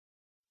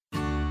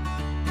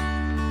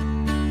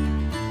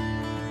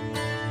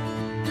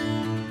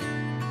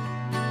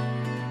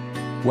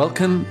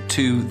Welcome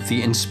to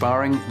the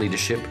Inspiring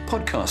Leadership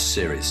podcast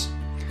series.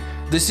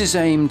 This is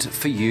aimed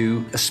for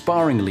you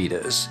aspiring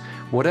leaders,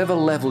 whatever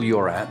level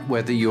you're at,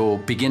 whether you're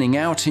beginning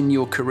out in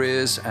your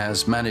careers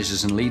as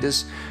managers and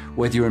leaders,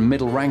 whether you're in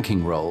middle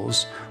ranking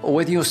roles, or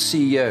whether you're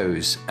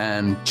CEOs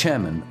and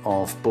chairmen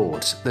of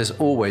boards. There's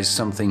always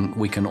something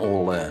we can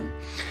all learn.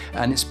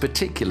 And it's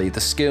particularly the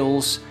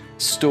skills,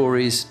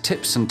 stories,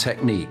 tips and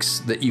techniques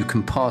that you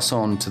can pass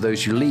on to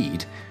those you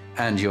lead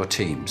and your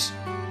teams.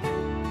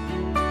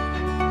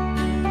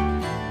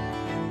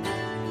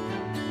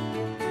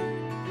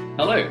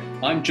 Hello,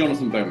 I'm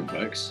Jonathan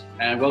Bowman-Perks,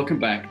 and welcome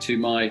back to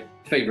my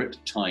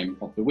favourite time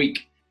of the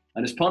week.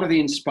 And as part of the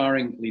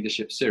Inspiring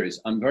Leadership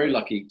series, I'm very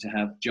lucky to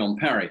have John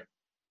Parry.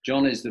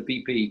 John is the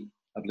VP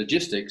of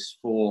Logistics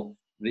for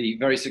the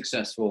very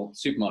successful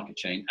supermarket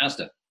chain,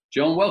 Asda.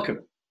 John, welcome.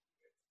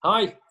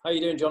 Hi, how are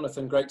you doing,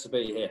 Jonathan? Great to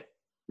be here.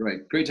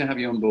 Great to have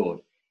you on board.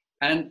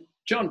 And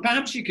John,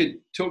 perhaps you could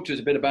talk to us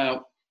a bit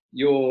about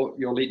your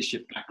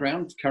leadership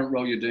background, current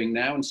role you're doing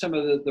now, and some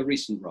of the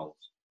recent roles.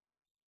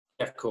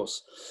 Of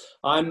course.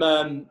 I'm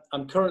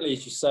currently,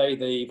 as you say,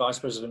 the Vice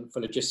President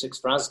for Logistics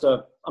for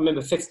Asda. I'm in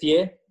the fifth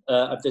year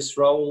of this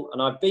role,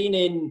 and I've been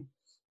in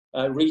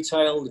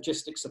retail,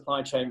 logistics,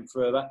 supply chain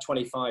for about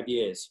 25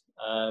 years.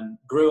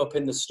 Grew up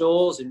in the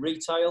stores, in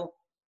retail,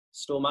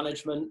 store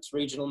management,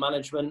 regional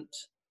management,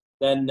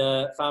 then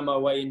found my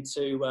way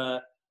into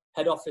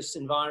head office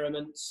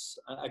environments,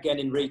 again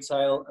in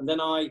retail. And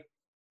then I,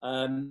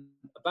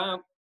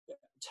 about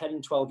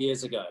 10, 12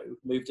 years ago,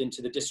 moved into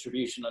the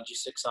distribution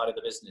logistics side of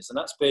the business. And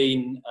that's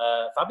been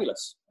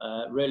fabulous.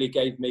 Really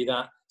gave me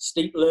that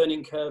steep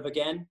learning curve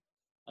again.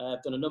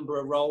 I've done a number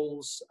of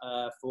roles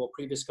for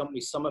previous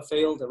company,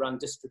 Summerfield. I ran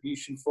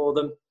distribution for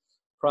them.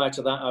 Prior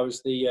to that, I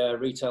was the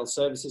retail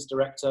services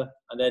director.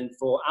 And then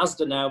for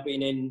Asda now,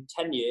 been in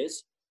 10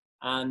 years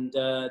and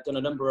done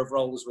a number of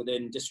roles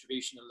within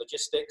distribution and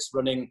logistics,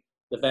 running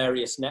the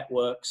various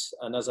networks.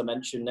 And as I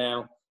mentioned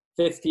now,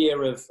 fifth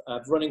year of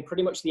running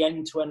pretty much the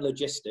end-to-end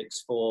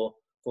logistics for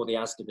the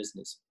Asda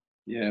business.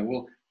 Yeah,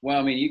 well,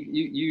 I mean,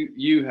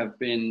 you have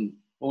been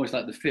almost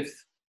like the fifth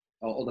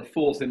or the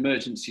fourth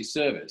emergency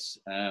service,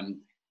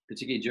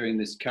 particularly during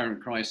this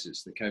current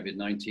crisis, the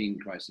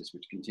COVID-19 crisis,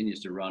 which continues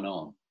to run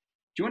on. Do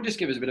you want to just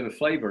give us a bit of a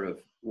flavour of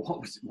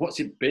what's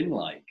it been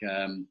like?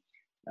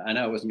 I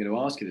know I wasn't going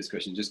to ask you this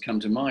question, just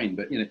come to mind,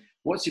 but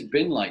what's it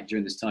been like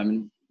during this time,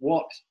 and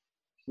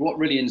what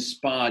really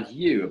inspired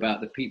you about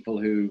the people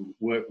who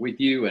work with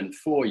you and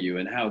for you,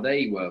 and how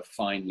they were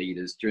fine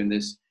leaders during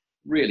this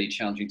really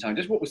challenging time?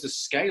 Just what was the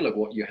scale of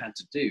what you had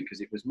to do? Because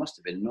it must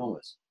have been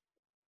enormous.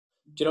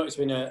 Do you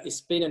know,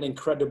 it's been an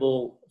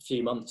incredible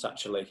few months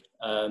actually,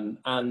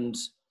 and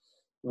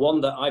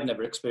one that I've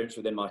never experienced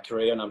within my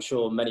career, and I'm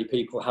sure many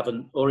people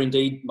haven't, or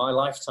indeed my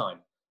lifetime.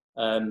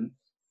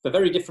 For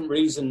very different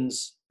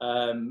reasons,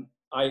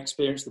 I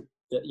experienced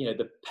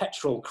the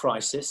petrol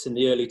crisis in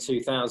the early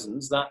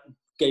 2000s. That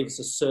gave us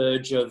a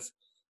surge of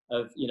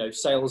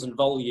sales and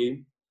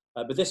volume,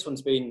 but this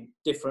one's been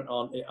different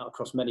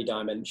across many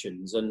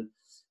dimensions. And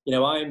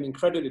I'm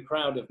incredibly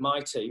proud of my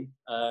team,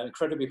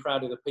 incredibly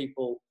proud of the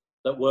people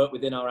that work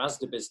within our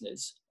Asda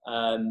business.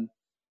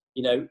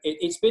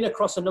 It's been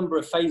across a number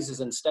of phases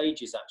and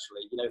stages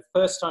actually.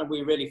 First time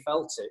we really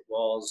felt it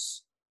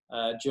was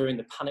during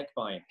the panic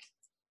buying.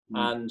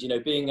 And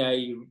being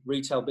a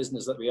retail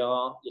business that we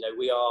are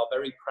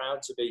very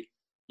proud to be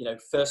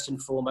first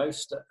and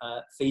foremost,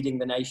 feeding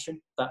the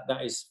nation. That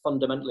is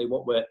fundamentally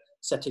what we're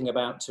setting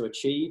about to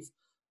achieve.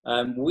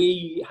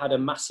 We had a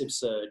massive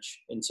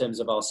surge in terms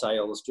of our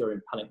sales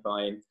during panic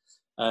buying.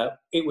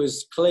 It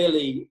was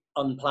clearly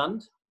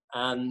unplanned.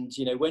 And,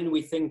 when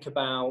we think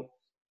about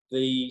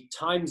the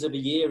times of a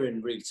year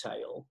in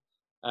retail,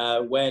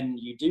 when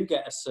you do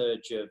get a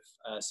surge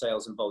of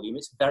sales and volume,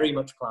 it's very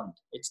much planned.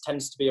 It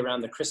tends to be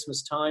around the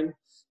Christmas time.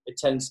 It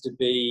tends to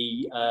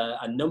be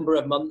a number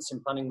of months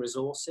in planning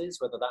resources,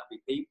 whether that be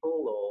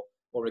people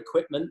or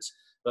equipment.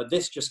 But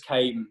this just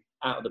came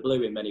out of the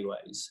blue in many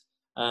ways.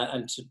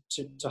 And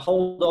to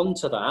hold on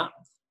to that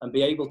and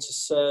be able to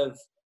serve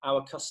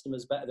our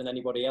customers better than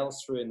anybody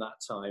else through in that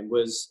time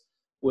was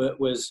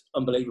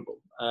unbelievable.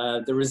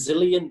 The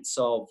resilience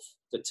of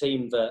the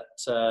team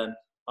that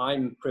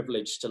I'm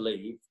privileged to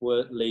lead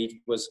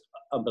was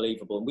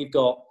unbelievable. And we've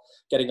got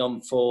getting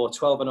on for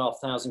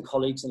 12,500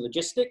 colleagues in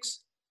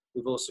logistics.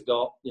 We've also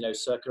got,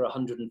 circa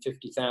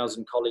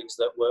 150,000 colleagues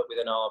that work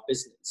within our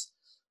business.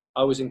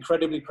 I was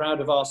incredibly proud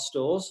of our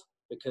stores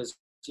because,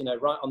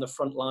 right on the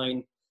front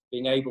line,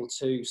 being able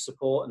to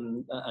support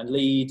and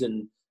lead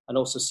and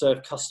also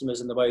serve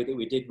customers in the way that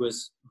we did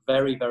was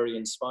very, very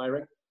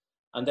inspiring.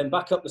 And then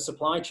back up the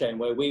supply chain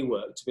where we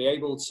work, to be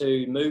able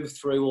to move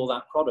through all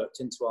that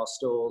product into our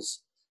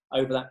stores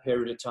over that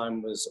period of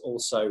time was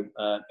also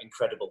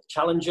incredible.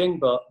 Challenging,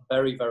 but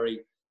very,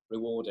 very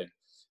rewarding.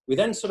 We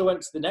then sort of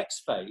went to the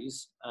next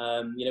phase,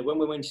 when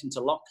we went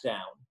into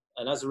lockdown,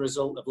 and as a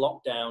result of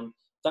lockdown,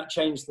 that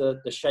changed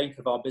the shape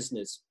of our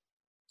business.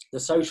 The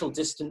social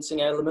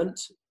distancing element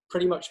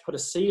pretty much put a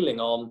ceiling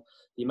on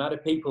the amount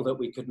of people that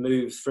we could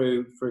move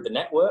through the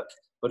network,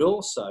 but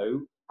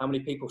also how many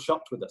people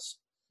shopped with us.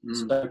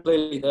 So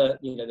clearly the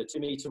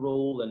 2-meter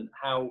rule and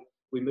how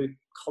we move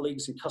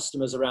colleagues and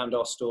customers around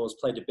our stores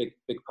played a big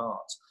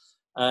part.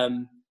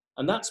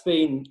 And that's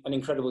been an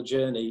incredible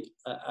journey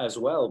as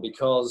well,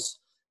 because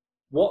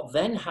what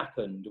then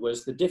happened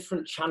was the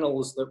different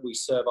channels that we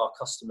serve our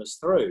customers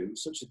through,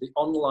 such as the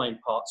online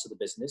parts of the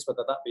business,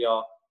 whether that be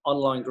our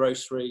online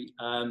grocery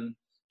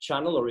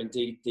channel or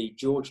indeed the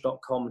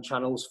george.com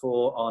channels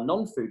for our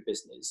non-food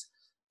business,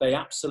 they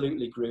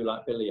absolutely grew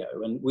like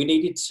Billy-O, and we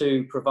needed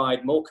to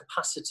provide more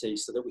capacity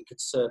so that we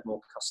could serve more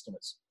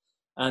customers.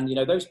 And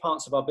those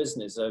parts of our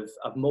business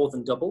have more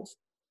than doubled.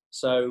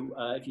 So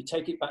if you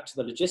take it back to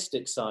the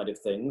logistics side of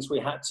things, we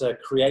had to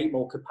create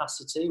more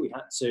capacity. We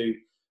had to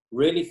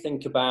really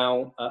think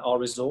about our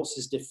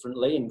resources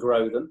differently and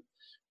grow them.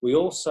 We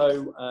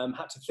also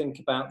had to think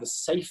about the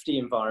safety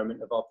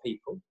environment of our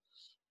people.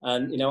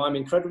 And, I'm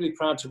incredibly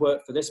proud to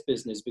work for this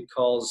business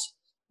because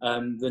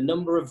the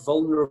number of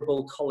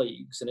vulnerable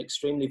colleagues and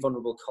extremely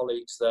vulnerable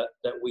colleagues that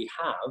we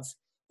have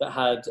that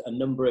had a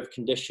number of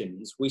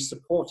conditions, we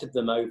supported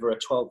them over a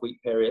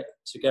 12-week period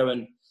to go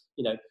and,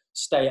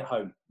 stay at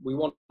home. We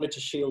wanted to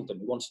shield them.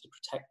 We wanted to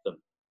protect them.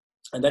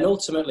 And then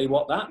ultimately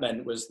what that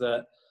meant was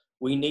that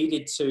we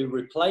needed to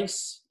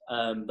replace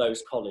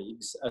those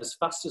colleagues as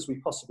fast as we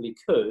possibly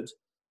could,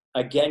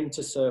 again,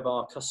 to serve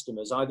our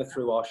customers, either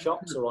through our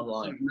shops or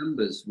online. What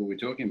numbers were we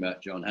talking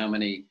about, John? How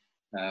many?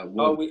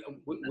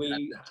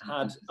 We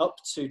had up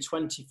to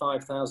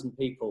 25,000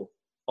 people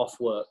off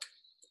work.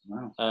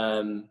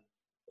 Wow.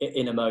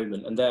 In a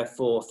moment. And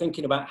therefore,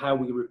 thinking about how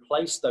we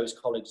replace those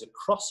colleagues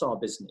across our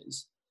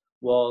business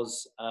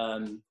was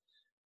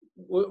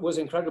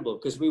incredible,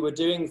 because we were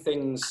doing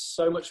things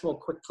so much more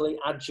quickly,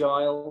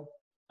 agile.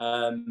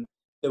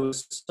 There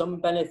was some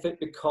benefit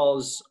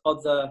because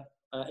other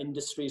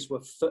industries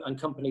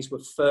and companies were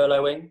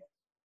furloughing.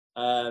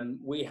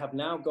 We have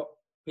now got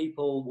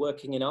people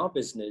working in our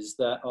business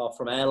that are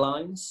from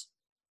airlines,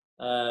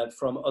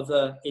 from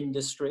other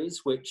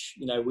industries, which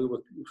we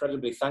were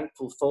incredibly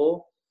thankful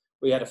for.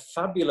 We had a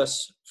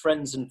fabulous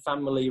friends and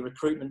family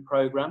recruitment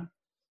program,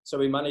 so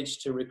we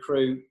managed to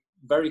recruit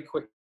very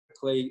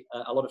quickly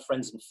a lot of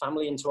friends and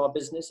family into our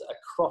business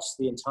across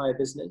the entire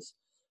business.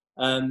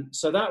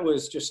 So that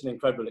was just an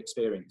incredible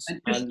experience.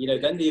 And then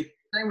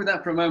staying with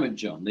that for a moment,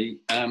 John,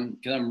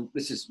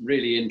 this is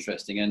really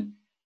interesting, and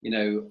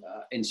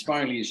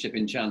inspiring leadership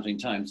in challenging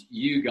times.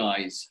 You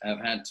guys have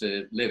had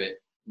to live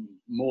it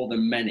more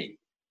than many,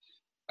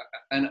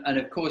 and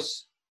of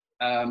course,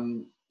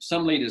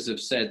 some leaders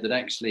have said that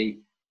actually,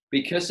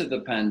 because of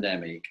the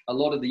pandemic, a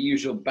lot of the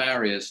usual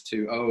barriers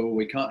to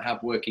we can't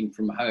have working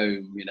from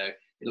home,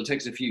 it'll take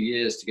us a few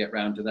years to get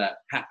round to that,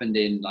 happened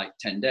in like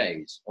 10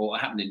 days or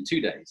happened in 2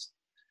 days.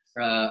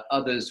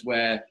 Others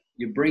where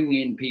you bring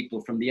in people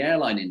from the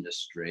airline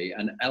industry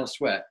and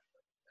elsewhere.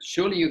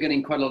 Surely you're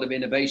getting quite a lot of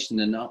innovation,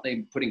 and aren't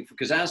they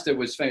because Asda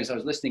was famous. I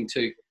was listening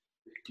to a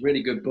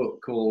really good book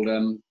called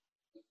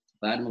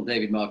by Admiral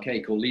David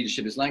Marquet called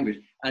Leadership as Language,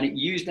 and it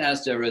used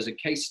Asda as a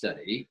case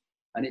study,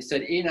 and it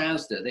said in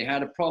Asda they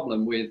had a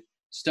problem with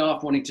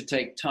staff wanting to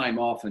take time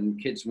off, and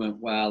kids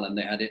weren't well, and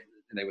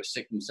they were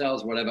sick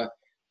themselves or whatever,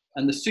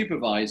 and the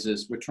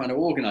supervisors were trying to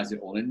organize it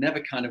all, and it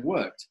never kind of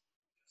worked.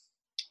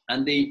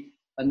 And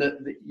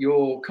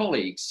your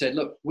colleagues said,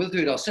 look, we'll do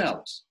it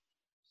ourselves.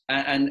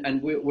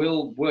 And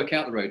we'll work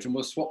out the roads and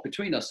we'll swap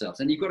between ourselves.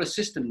 And you've got a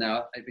system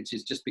now, which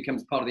is just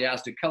becomes part of the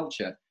Asda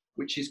culture,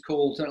 which is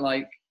called something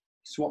like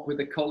swap with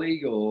a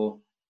colleague, or,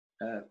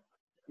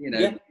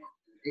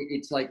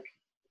 it's like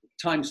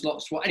time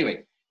slot swap.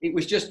 Anyway, it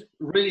was just a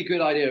really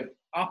good idea of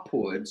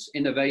upwards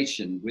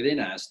innovation within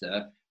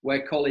Asda,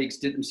 where colleagues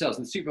did themselves.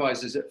 And the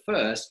supervisors at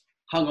first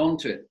hung on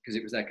to it because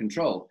it was their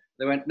control.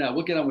 They went, no,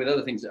 we'll get on with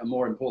other things that are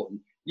more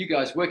important. You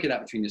guys work it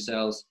out between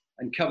yourselves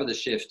and cover the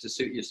shifts to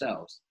suit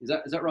yourselves. Is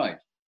that right?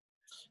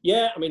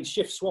 Yeah, I mean,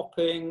 shift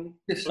swapping,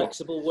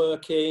 flexible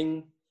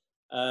working,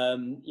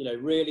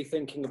 really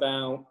thinking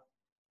about,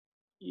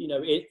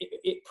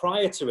 it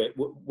prior to it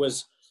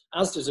was,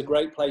 Asda's a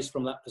great place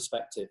from that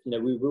perspective.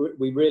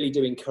 We really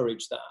do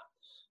encourage that.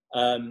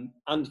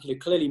 And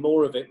clearly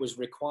more of it was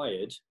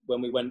required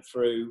when we went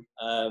through,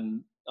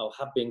 or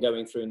have been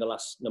going through in the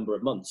last number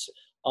of months.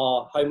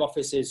 Our home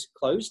office is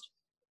closed.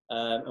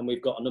 And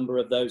we've got a number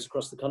of those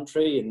across the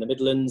country, in the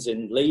Midlands,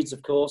 in Leeds,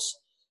 of course,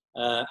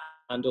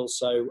 and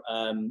also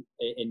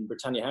in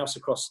Britannia House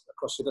across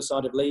the other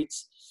side of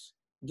Leeds.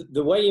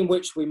 The way in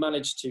which we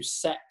managed to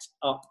set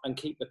up and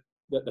keep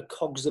the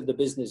cogs of the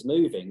business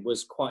moving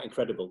was quite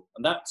incredible.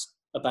 And that's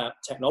about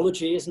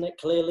technology, isn't it?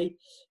 Clearly,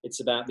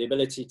 it's about the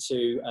ability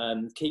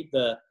to keep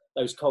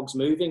those cogs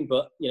moving,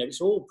 but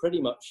it's all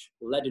pretty much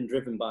led and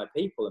driven by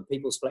people and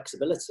people's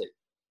flexibility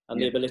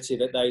and the ability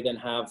that they then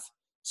have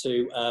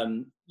to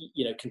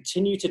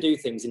continue to do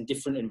things in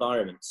different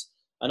environments.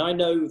 And I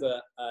know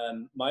that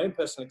my own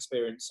personal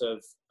experience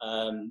of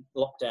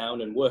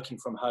lockdown and working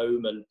from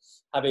home, and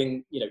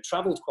having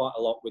traveled quite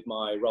a lot with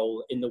my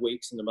role in the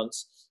weeks and the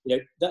months,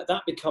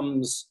 that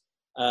becomes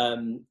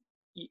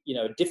you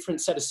know, a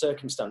different set of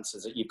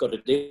circumstances that you've got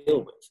to deal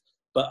with.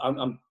 But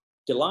I'm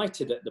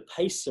delighted at the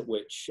pace at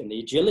which and the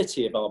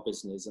agility of our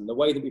business and the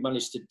way that we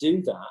managed to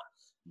do that,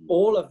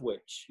 all of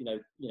which, you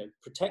know,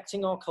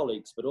 protecting our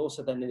colleagues, but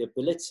also then the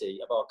ability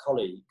of our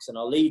colleagues and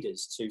our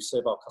leaders to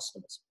serve our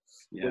customers,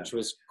 which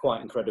was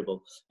quite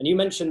incredible. And you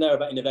mentioned there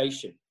about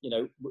innovation. You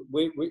know,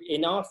 we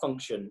in our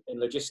function in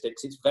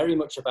logistics, it's very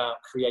much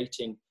about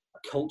creating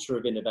a culture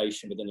of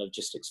innovation within the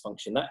logistics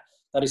function.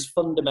 That is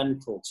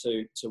fundamental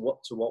to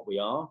what we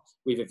are.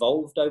 We've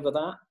evolved over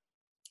that.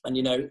 And,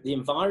 you know, the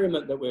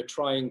environment that we're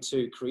trying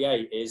to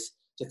create is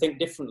to think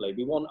differently.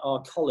 We want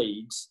our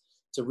colleagues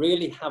to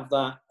really have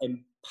that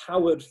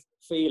empowered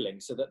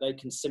feeling so that they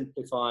can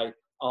simplify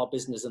our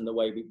business and the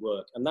way we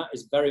work. And that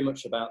is very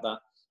much about that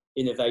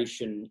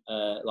innovation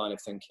line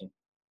of thinking.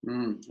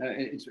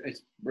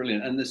 It's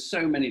brilliant. And there's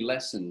so many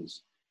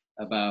lessons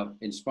about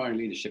inspiring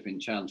leadership in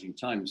challenging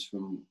times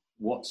from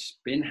what's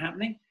been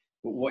happening,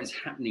 but what is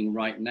happening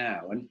right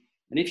now.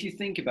 And if you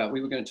think about,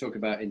 we were going to talk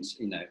about,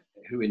 you know,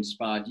 who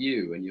inspired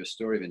you and your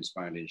story of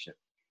inspiring leadership.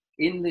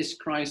 In this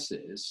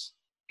crisis,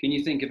 can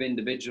you think of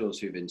individuals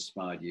who've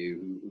inspired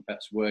you, who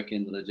perhaps work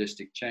in the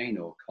logistic chain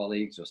or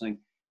colleagues or something,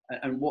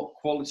 and what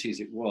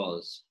qualities it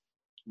was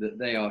that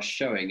they are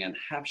showing and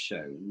have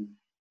shown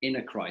in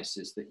a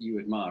crisis that you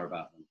admire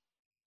about them?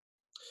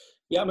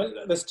 Yeah, I mean,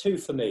 there's two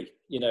for me.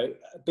 You know,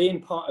 being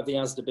part of the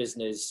Asda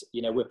business,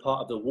 you know, we're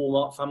part of the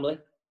Walmart family.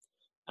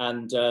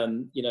 And,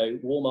 you know,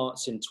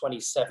 Walmart's in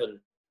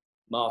 27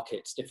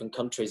 markets, different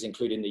countries,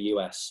 including the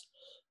US.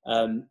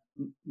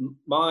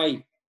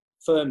 My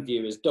firm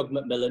view is Doug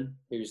McMillon,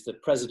 who's the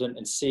president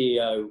and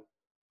CEO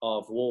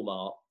of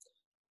Walmart.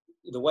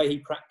 The way he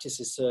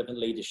practices servant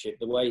leadership,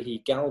 the way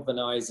he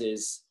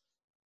galvanizes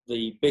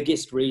the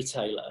biggest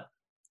retailer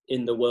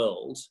in the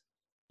world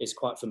is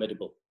quite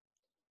formidable.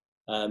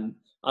 And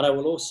I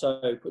will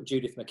also put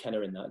Judith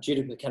McKenna in that.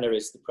 Judith McKenna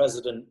is the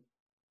president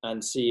and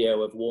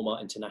CEO of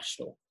Walmart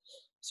International.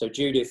 So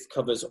Judith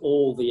covers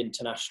all the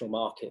international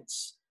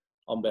markets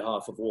on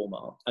behalf of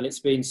Walmart. And it's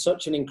been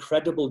such an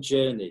incredible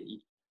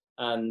journey,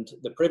 and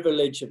the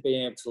privilege of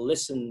being able to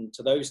listen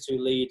to those two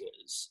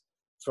leaders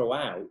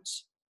throughout,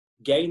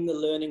 gain the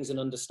learnings and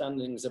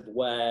understandings of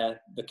where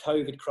the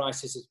COVID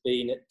crisis has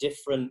been at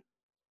different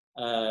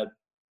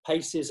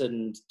paces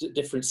and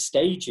different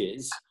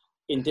stages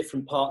in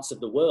different parts of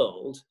the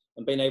world,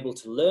 and being able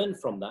to learn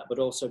from that, but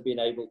also being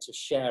able to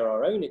share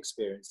our own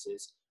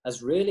experiences,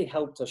 has really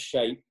helped us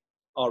shape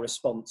our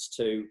response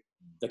to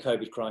the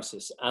COVID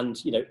crisis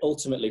and, you know,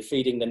 ultimately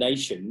feeding the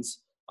nations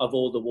of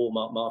all the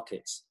Walmart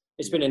markets.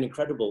 It's been an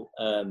incredible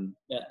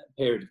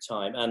period of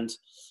time. And,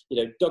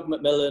 you know, Doug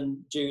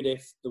McMillon,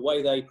 Judith, the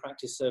way they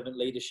practice servant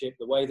leadership,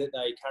 the way that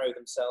they carry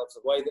themselves,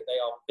 the way that they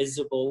are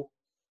visible,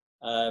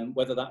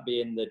 whether that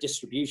be in the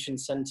distribution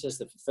centres,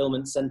 the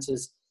fulfillment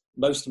centres,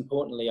 most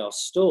importantly, our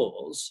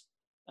stores,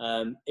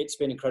 it's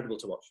been incredible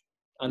to watch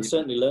and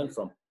certainly learn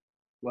from.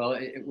 Well,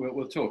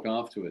 we'll talk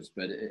afterwards,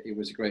 but it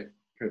was a great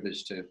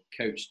privilege to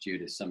coach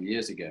Judith some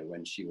years ago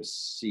when she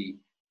was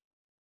CFO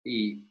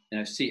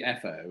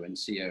and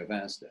CEO of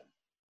Asda,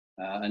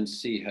 and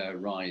see her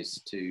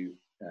rise to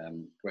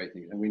great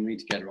things. And we need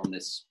to get her on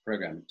this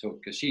program and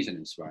talk, because she's an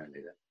inspiring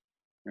leader.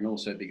 And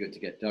also it'd be good to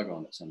get Doug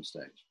on at some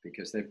stage,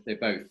 because they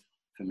both,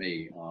 for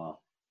me, are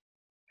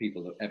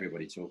people that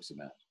everybody talks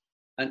about.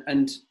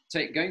 And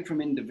going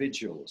from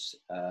individuals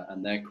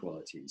and their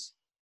qualities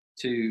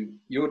to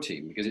your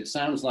team, because it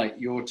sounds like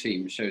your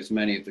team shows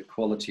many of the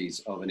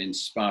qualities of an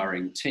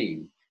inspiring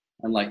team.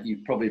 And like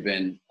you've probably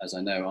been, as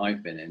I know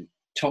I've been in,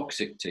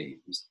 toxic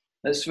teams.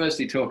 Let's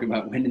firstly talk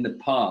about when in the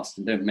past,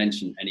 and don't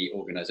mention any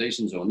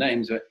organizations or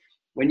names, but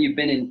when you've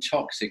been in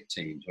toxic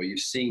teams or you've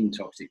seen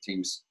toxic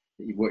teams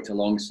that you've worked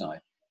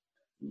alongside,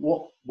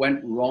 what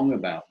went wrong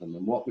about them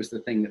and what was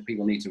the thing that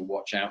people need to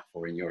watch out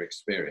for in your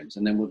experience?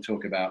 And then we'll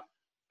talk about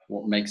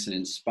what makes an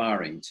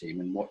inspiring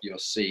team and what you're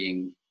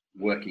seeing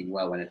working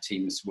well when a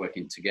team's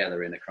working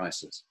together in a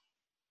crisis.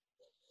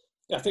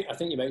 I think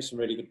you make some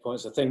really good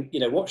points. I think, you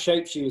know, what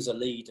shapes you as a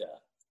leader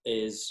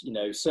is, you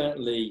know,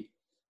 certainly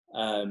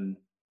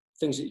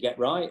things that you get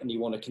right and you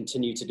want to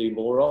continue to do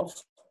more of,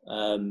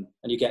 and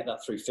you get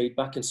that through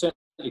feedback, and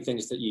certainly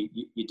things that you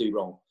do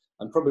wrong.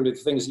 And probably the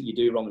things that you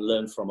do wrong and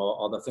learn from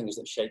are the things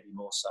that shape you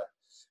more so.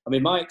 I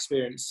mean, my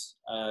experience,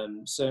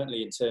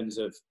 certainly in terms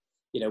of,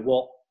 you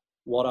know,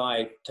 what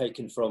I've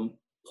taken from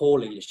poor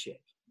leadership.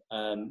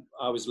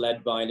 I was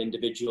led by an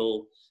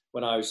individual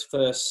when I was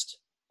first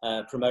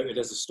promoted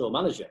as a store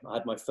manager. I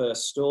had my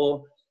first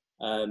store.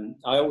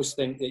 I always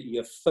think that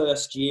your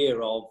first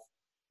year of,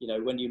 you know,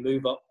 when you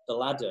move up the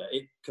ladder,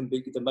 it can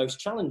be the most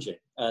challenging.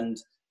 And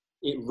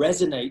it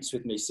resonates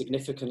with me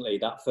significantly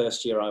that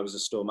first year I was a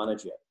store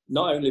manager.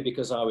 Not only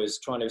because I was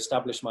trying to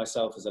establish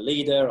myself as a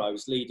leader, I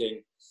was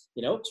leading,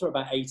 you know, up to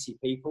about 80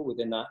 people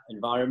within that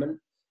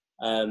environment,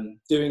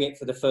 doing it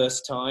for the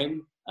first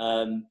time.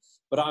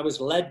 But I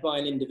was led by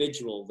an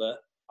individual that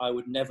I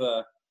would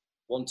never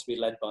want to be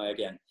led by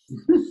again.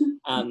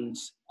 And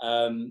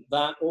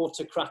that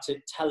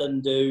autocratic tell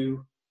and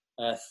do,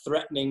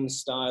 threatening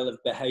style of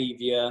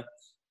behaviour.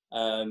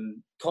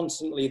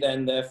 Constantly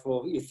then,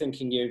 therefore, you're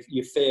thinking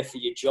you fear for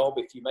your job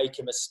if you make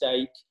a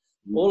mistake.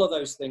 All of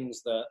those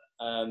things that,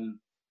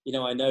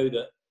 I know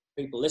that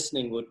people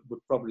listening would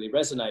probably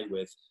resonate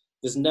with.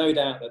 There's no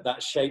doubt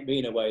that shaped me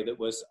in a way that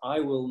was, I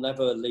will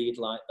never lead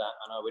like that,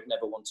 and I would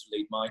never want to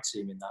lead my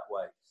team in that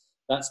way.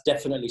 That's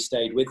definitely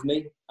stayed with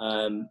me.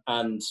 And,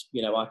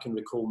 I can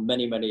recall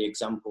many, many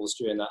examples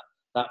during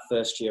that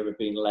first year of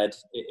being led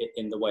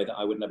in the way that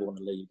I would never want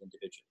to lead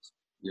individuals.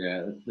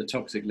 Yeah, the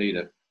toxic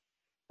leader.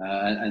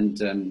 And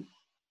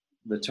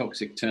the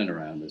toxic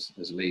turnaround,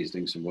 as Lee's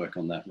doing some work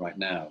on that right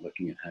now,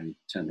 looking at how you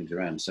turn things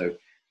around. So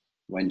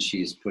when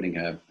she's putting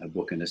her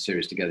book and her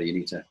series together, you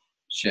need to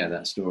share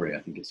that story. I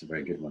think it's a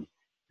very good one.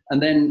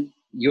 And then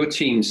your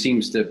team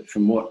seems to,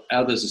 from what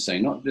others are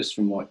saying, not just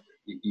from what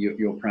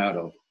you're proud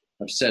of,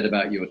 have said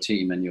about your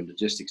team and your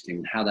logistics team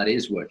and how that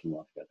is working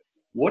well together.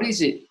 What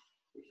is it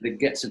that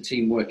gets a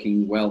team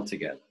working well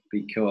together?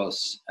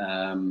 Because,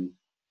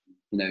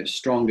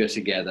 stronger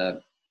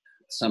together,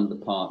 sum of the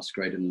parts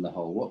greater than the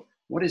whole.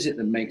 What is it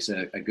that makes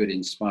a good,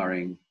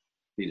 inspiring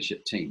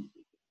leadership team?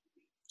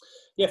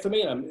 Yeah, for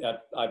me,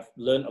 I've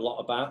learned a lot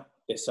about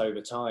this over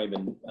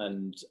time,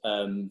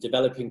 and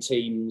developing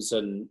teams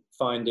and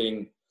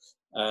finding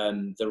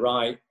the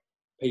right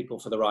people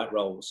for the right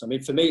roles. I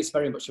mean, for me, it's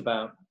very much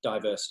about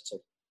diversity.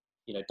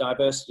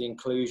 Diversity,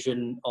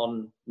 inclusion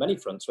on many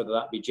fronts, whether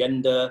that be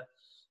gender,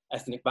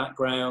 ethnic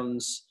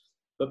backgrounds,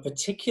 but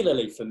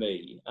particularly for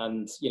me,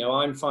 and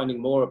I'm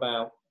finding more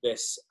about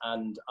this,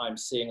 and I'm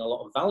seeing a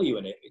lot of value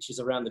in it, which is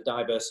around the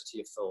diversity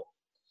of thought.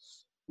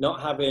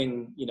 Not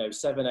having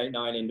 7, 8,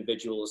 9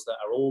 individuals that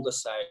are all the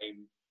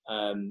same,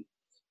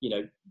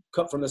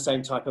 cut from the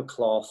same type of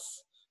cloth,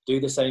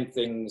 do the same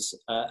things.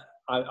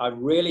 I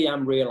really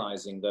am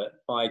realizing that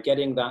by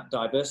getting that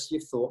diversity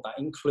of thought, that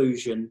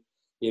inclusion,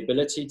 the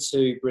ability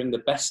to bring the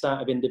best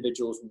out of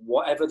individuals,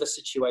 whatever the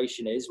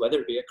situation is, whether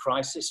it be a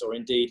crisis or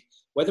indeed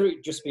whether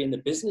it just be in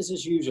the business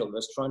as usual,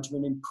 us trying to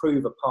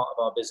improve a part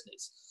of our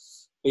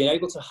business, being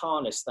able to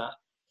harness that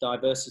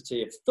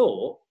diversity of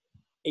thought,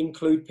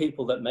 include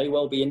people that may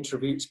well be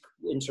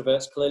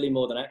introverts clearly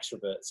more than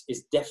extroverts,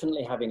 is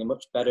definitely having a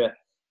much better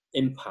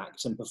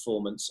impact and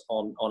performance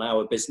on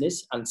our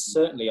business, and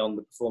certainly on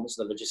the performance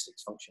of the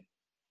logistics function.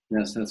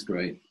 Yes, that's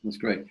great. That's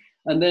great.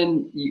 And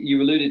then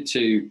you alluded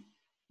to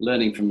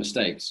learning from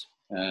mistakes.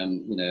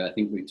 I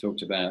think we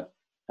talked about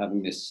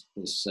having this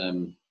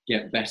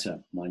get better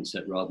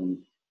mindset rather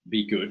than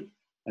be good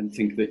and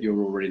think that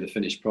you're already the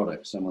finished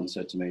product. Someone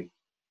said to me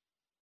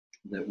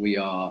that we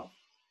are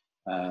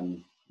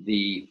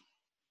the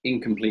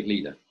incomplete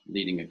leader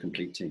leading a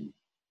complete team.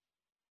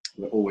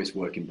 We're always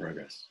work in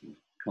progress,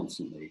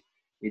 constantly.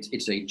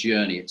 It's a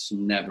journey. It's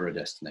never a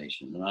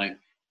destination. And I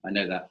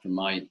know that from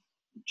my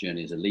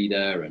journey as a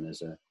leader and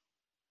as a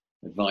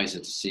advisor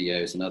to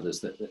CEOs and others,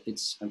 that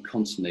I'm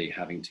constantly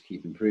having to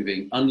keep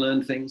improving,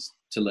 unlearn things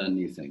to learn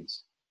new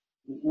things.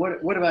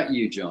 What about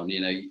you, John?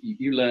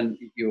 You learn,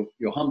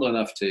 you're humble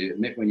enough to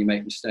admit when you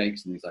make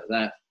mistakes and things like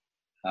that.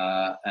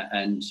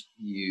 And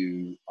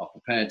you are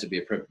prepared to be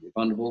appropriately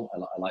vulnerable.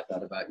 I like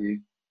that about you.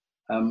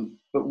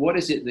 But what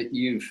is it that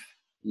you've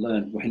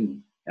learned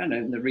when,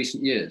 in the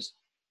recent years,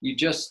 you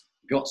just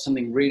got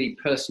something really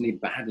personally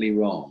badly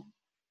wrong,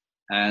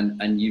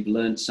 and you've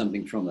learned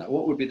something from that?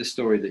 What would be the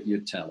story that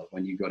you'd tell of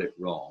when you got it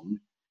wrong,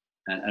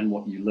 and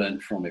what you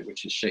learned from it,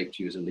 which has shaped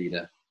you as a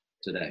leader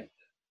today?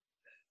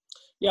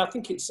 Yeah, I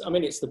think it's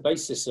the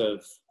basis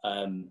of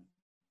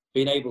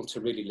being able to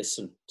really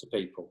listen to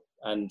people.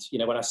 And,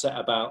 when I set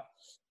about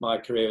my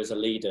career as a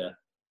leader,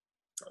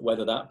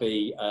 whether that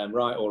be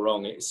right or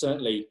wrong, it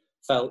certainly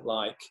felt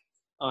like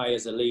I,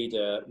 as a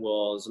leader,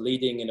 was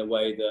leading in a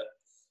way that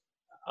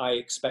I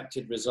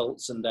expected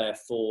results, and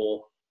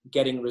therefore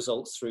getting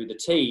results through the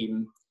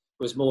team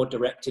was more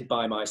directed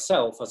by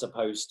myself as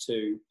opposed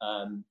to,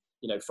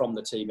 from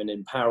the team, and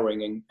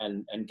empowering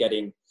and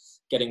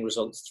getting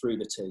results through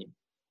the team.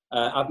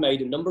 I've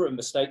made a number of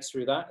mistakes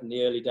through that in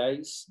the early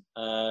days.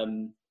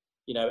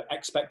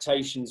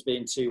 Expectations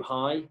being too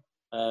high,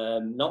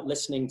 not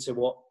listening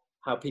to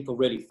how people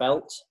really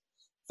felt,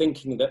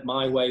 thinking that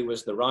my way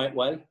was the right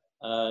way.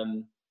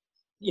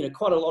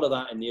 Quite a lot of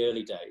that in the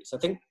early days. I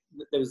think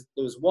there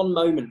was one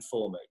moment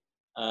for me,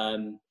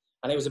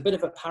 and it was a bit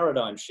of a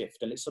paradigm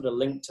shift, and it sort of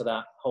linked to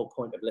that whole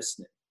point of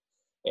listening.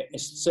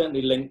 It's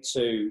certainly linked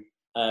to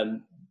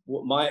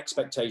what my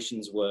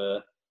expectations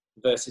were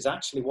versus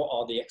actually what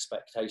are the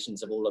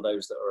expectations of all of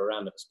those that are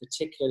around us,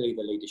 particularly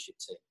the leadership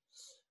team.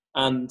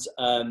 And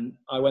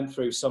I went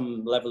through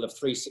some level of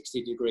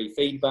 360-degree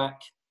feedback.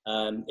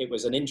 It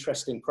was an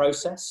interesting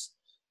process.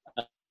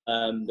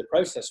 The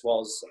process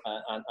was,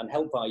 and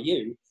helped by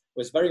you,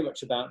 was very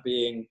much about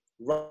being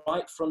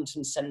right front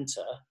and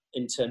center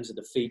in terms of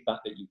the feedback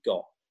that you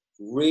got.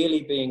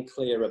 Really being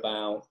clear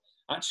about,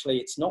 actually,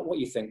 it's not what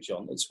you think,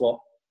 John, it's what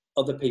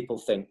other people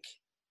think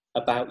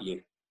about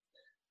you.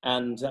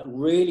 And that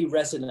really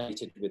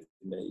resonated with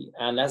me.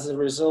 And as a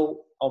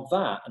result of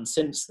that, and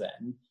since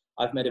then,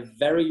 I've made a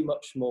very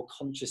much more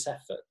conscious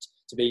effort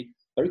to be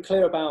very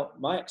clear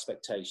about my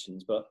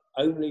expectations, but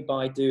only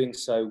by doing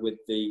so with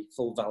the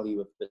full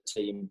value of the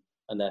team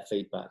and their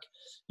feedback.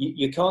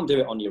 You can't do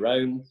it on your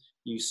own.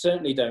 You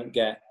certainly don't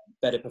get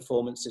better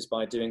performances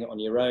by doing it on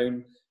your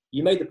own.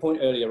 You made the point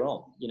earlier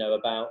on,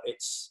 about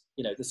it's,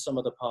 the sum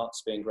of the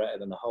parts being greater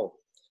than the whole.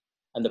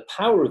 And the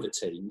power of the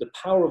team, the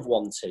power of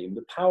one team,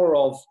 the power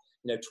of,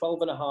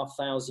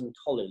 12,500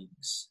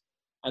 colleagues,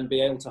 and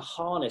be able to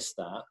harness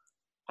that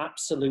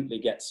absolutely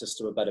gets us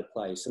to a better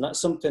place. And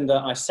that's something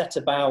that I set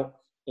about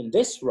in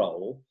this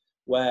role,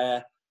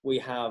 where we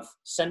have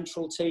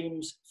central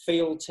teams,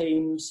 field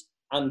teams,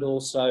 and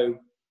also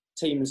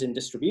teams in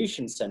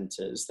distribution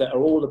centres that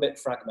are all a bit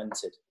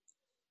fragmented.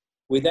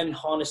 We then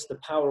harness the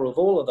power of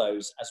all of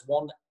those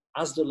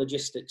as the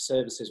logistics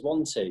services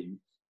one team,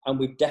 and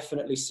we've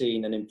definitely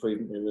seen an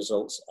improvement in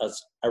results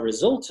as a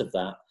result of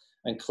that,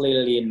 and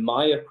clearly in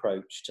my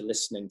approach to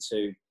listening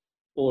to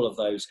all of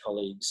those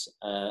colleagues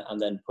and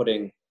then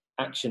putting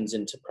actions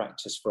into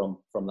practice from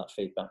that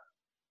feedback.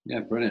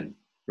 Yeah, brilliant.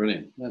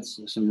 That's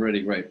some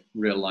really great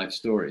real life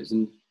stories.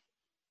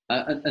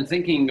 And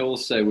thinking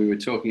also, we were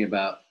talking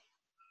about,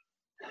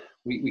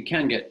 we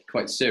can get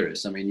quite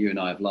serious. I mean, you and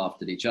I have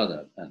laughed at each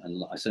other,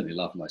 and I certainly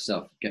laugh at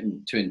myself,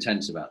 getting too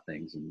intense about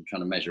things and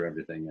trying to measure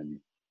everything. And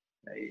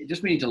it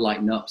just we need to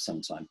lighten up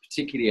sometimes,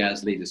 particularly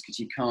as leaders, because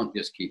you can't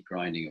just keep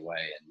grinding away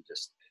and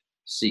just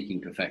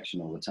seeking perfection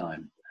all the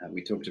time.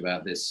 We talked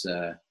about this,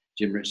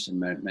 Jim Richardson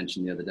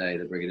mentioned the other day,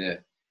 the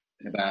Brigadier,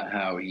 about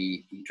how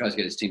he tries to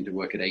get his team to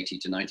work at 80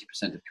 to 90%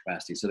 of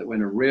capacity, so that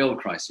when a real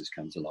crisis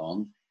comes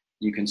along,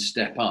 you can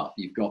step up.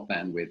 You've got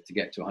bandwidth to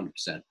get to 100%.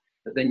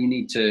 But then you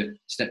need to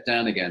step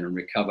down again and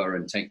recover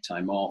and take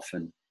time off.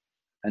 And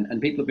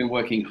people have been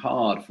working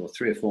hard for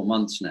 3 or 4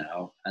 months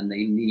now, and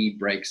they need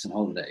breaks and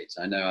holidays.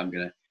 I know I'm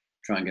going to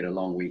try and get a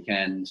long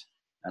weekend,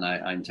 and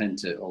I intend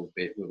to, we'll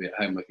be at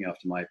home looking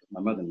after my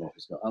mother-in-law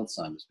who's got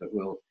Alzheimer's, but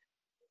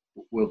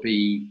we'll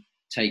be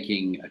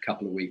taking a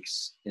couple of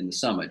weeks in the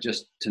summer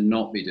just to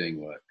not be doing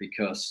work,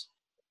 because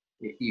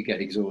you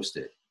get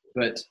exhausted.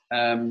 But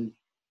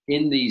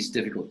in these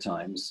difficult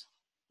times,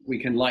 we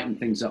can lighten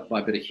things up by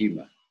a bit of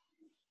humor.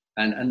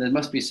 And there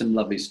must be some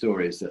lovely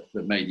stories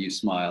that made you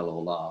smile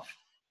or laugh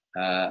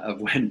of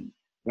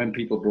when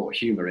people brought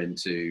humor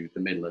into the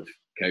middle of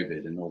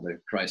COVID and all the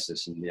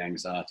crisis and the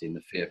anxiety and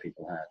the fear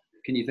people had.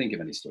 Can you think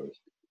of any stories?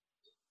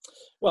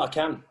 Well, I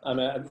can.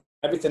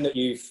 Everything that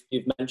you've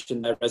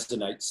mentioned there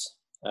resonates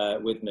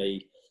with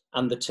me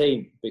and the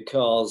team,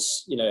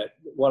 because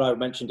what I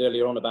mentioned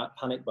earlier on about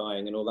panic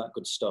buying and all that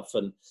good stuff,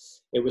 and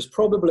it was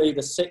probably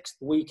the 6th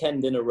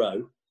weekend in a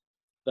row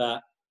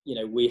that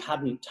we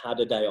hadn't had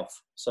a day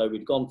off. So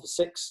we'd gone for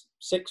six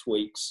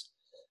weeks.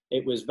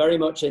 It was very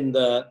much in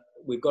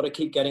we've got to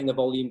keep getting the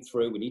volume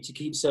through. We need to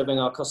keep serving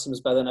our customers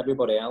better than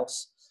everybody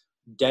else.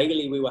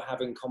 Daily, we were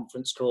having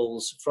conference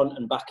calls front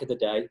and back of the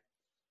day.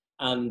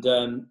 And,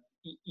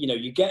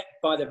 you get,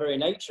 by the very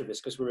nature of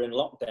this, because we're in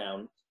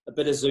lockdown, a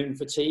bit of Zoom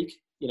fatigue.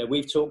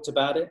 We've talked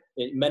about it.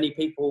 Many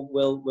people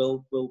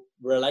will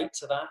relate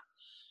to that.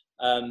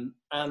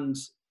 And,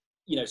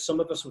 some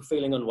of us were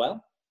feeling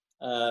unwell.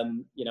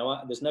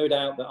 There's no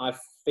doubt that I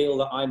feel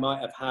that I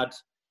might have had,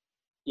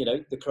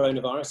 the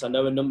coronavirus. I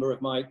know a number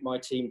of my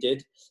team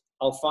did.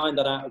 I'll find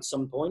that out at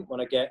some point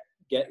when I get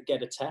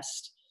a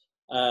test.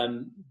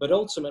 But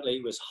ultimately,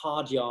 it was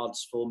hard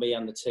yards for me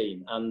and the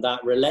team. And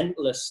that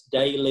relentless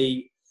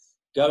daily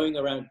going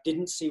around,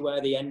 didn't see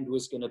where the end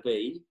was going to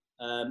be.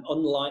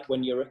 Unlike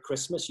when you're at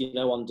Christmas,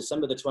 on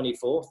December the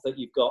 24th, that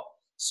you've got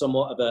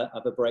somewhat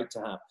of a break to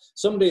have.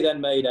 Somebody then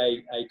made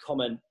a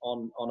comment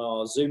on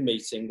our Zoom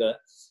meeting that,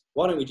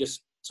 why don't we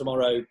just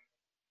tomorrow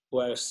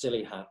wear a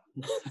silly hat?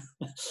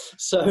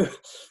 So,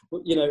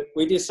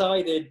 we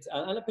decided,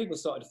 and people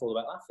started to fall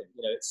about laughing.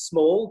 It's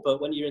small,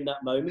 but when you're in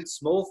that moment,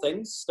 small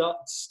things start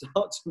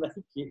to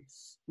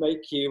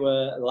make you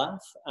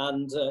laugh.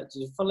 And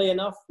funnily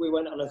enough, we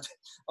went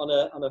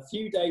on a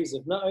few days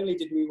of, not only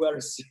did we wear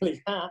a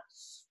silly hat,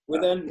 we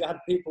then had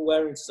people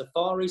wearing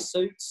safari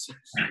suits.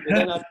 We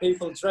then had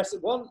people dressed.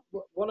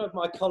 One of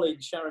my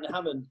colleagues, Sharon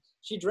Hammond,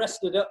 she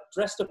dressed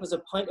up as a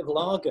pint of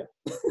lager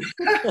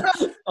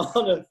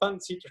on a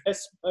fancy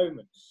dress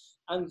moment.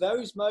 And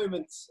those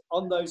moments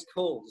on those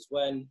calls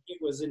when it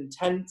was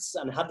intense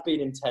and had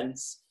been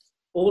intense,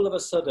 all of a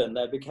sudden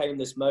there became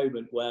this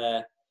moment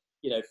where,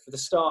 for the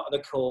start of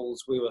the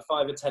calls, we were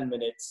 5 or 10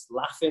 minutes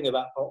laughing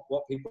about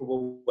what people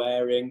were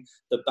wearing,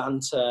 the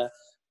banter.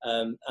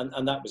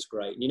 And that was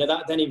great.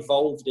 That then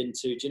evolved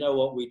into, do you know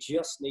what? We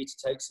just need to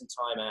take some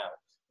time out.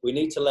 We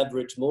need to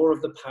leverage more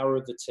of the power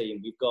of the team.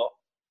 We've got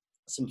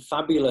some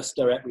fabulous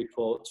direct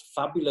reports,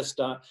 fabulous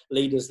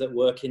leaders that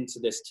work into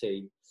this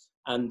team.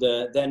 And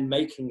then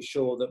making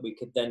sure that we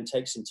could then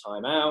take some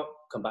time out,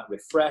 come back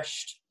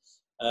refreshed,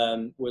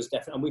 was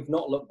definitely, and we've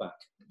not looked back.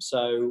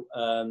 So,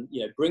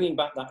 bringing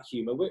back that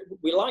humour,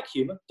 we like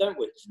humour, don't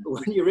we? But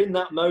when you're in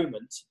that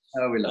moment,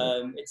 we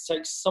love it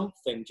takes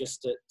something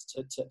just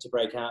to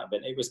break out of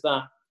it. It was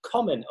that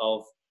comment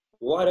of,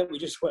 why don't we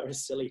just wear a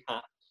silly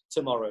hat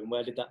tomorrow? And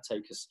where did that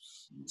take us?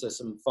 To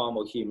some far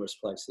more humorous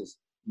places.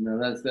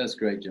 No, that's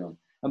great, John.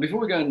 And before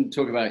we go and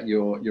talk about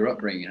your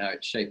upbringing, how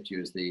it shaped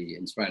you as the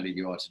inspiring leader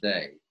you are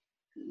today,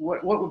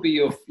 what would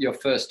be your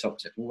first top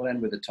tip? And we'll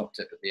end with a top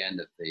tip at the end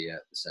of the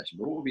session.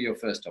 But what would be your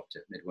first top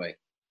tip midway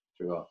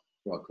through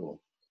our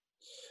call?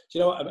 Do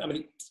you know what I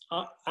mean?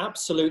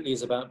 Absolutely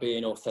is about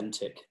being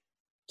authentic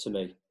to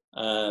me.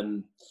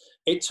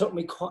 It took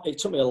me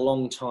a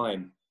long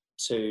time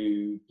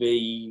to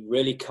be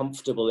really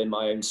comfortable in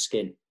my own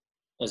skin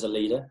as a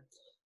leader.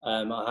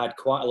 I had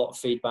quite a lot of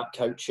feedback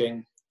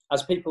coaching,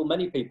 as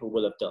many people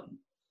will have done.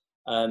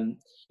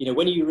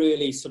 When you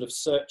really sort of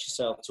search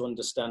yourself to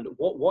understand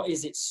what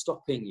is it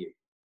stopping you,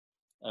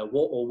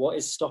 what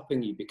is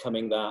stopping you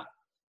becoming that,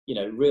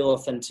 real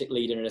authentic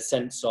leader in a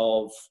sense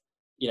of,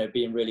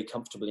 being really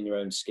comfortable in your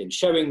own skin,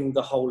 showing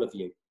the whole of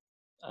you.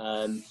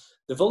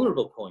 The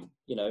vulnerable point,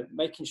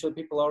 making sure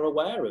people are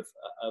aware of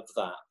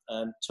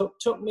that,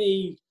 took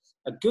me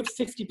a good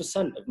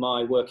 50% of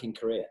my working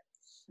career.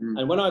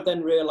 And when I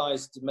then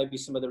realized maybe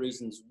some of the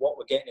reasons what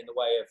were getting in the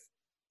way of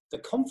the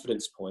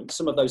confidence point,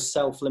 some of those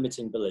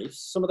self-limiting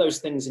beliefs, some of those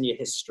things in your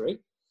history,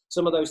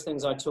 some of those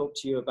things I talked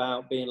to you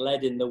about being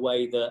led in the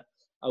way that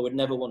I would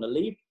never want to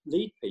lead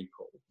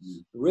people,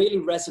 really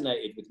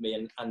resonated with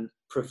me and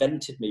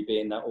prevented me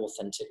being that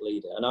authentic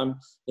leader. And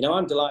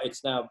I'm delighted to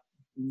now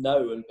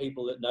know, and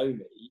people that know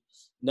me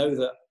know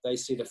that they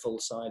see the full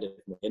side of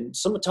me. And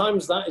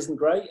sometimes that isn't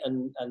great,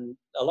 and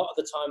a lot of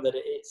the time that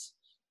it is.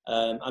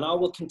 And I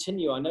will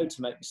continue, I know,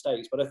 to make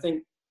mistakes, but I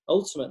think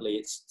ultimately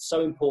it's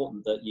so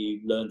important that you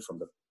learn from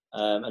them.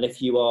 And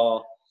if you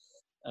are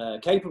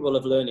capable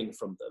of learning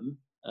from them,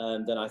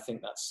 then I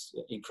think that's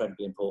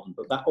incredibly important.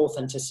 But that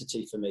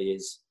authenticity for me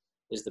is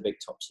the big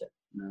top tip.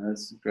 No,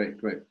 that's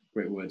great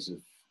words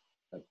of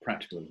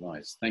practical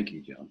advice. Thank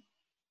you, John.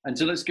 And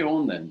so let's go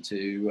on then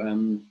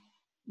to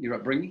your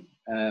upbringing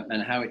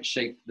and how it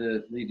shaped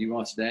the leader you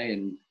are today,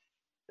 and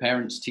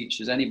parents,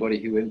 teachers, anybody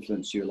who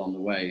influenced you along the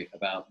way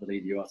about the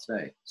leader you are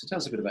today. So tell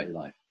us a bit about your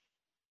life.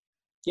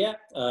 Yeah,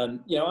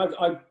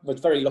 I was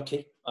very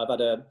lucky. I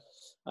had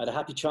a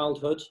happy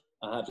childhood.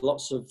 I had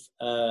lots of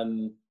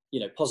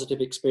positive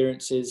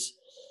experiences.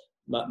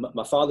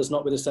 My father's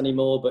not with us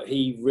anymore, but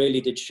he really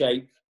did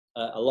shape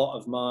a lot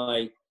of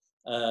my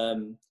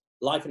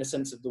life in a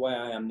sense of the way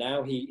I am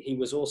now. He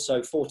was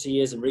also 40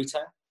 years in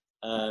retail.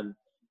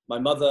 My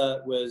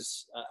mother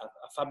was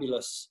a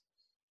fabulous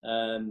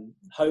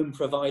home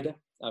provider.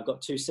 I've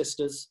got two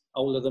sisters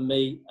older than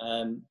me,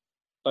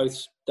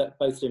 both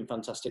doing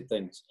fantastic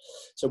things.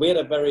 So we had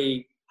a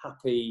very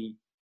happy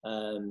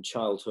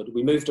childhood.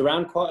 We moved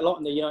around quite a lot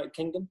in the United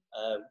Kingdom.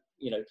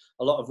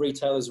 A lot of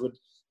retailers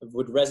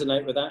would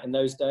resonate with that in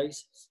those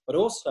days. But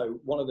also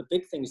one of the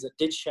big things that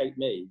did shape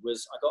me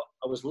was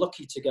I was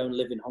lucky to go and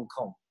live in Hong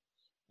Kong.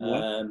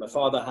 Yeah. My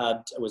father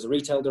was a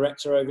retail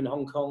director over in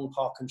Hong Kong,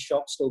 Park and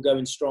Shop, still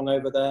going strong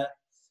over there.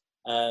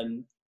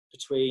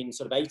 Between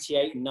sort of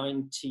 88 and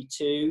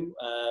 92,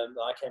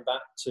 I came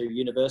back to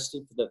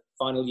university for the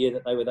final year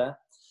that they were there.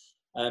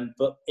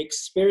 But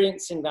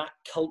experiencing that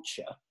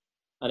culture,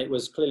 and it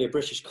was clearly a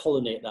British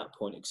colony at that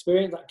point,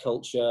 experiencing that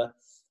culture,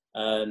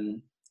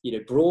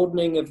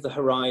 broadening of the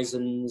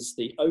horizons,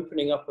 the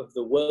opening up of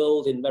the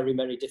world in very,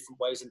 very different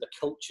ways, and the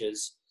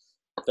cultures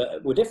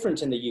that were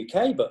different in the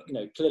UK, but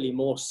clearly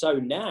more so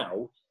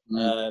now.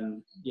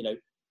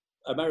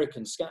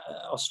 Americans,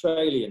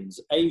 Australians,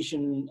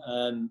 Asian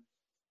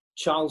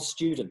child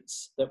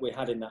students that we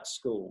had in that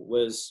school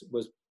was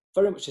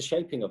very much a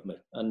shaping of me,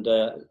 and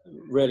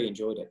really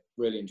enjoyed it.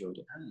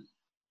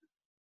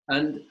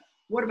 And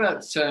what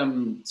about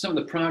some of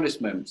the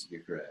proudest moments of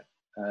your career?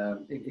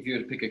 If you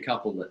were to pick a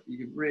couple that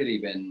you've really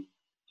been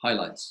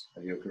highlights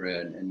of your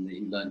career and that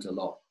you learned a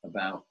lot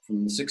about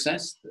from the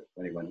success that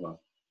really went well.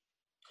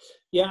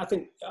 Yeah, I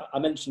think I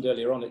mentioned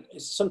earlier on,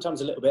 it's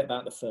sometimes a little bit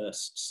about the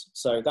firsts.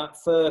 So that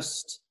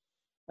first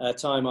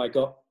time I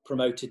got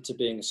promoted to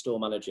being a store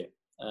manager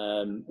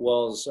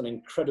was an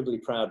incredibly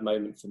proud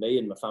moment for me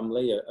and my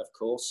family, of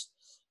course.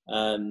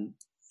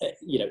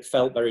 It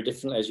felt very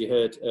different, as you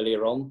heard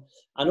earlier on.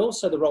 And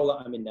also the role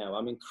that I'm in now.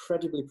 I'm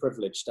incredibly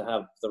privileged to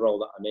have the role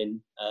that I'm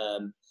in.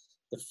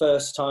 The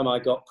first time I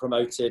got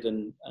promoted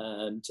and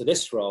to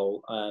this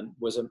role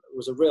was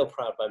a real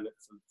proud moment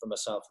for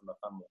myself and my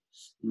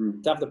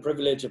family. To have the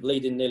privilege of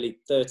leading nearly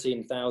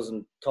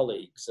 13,000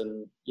 colleagues,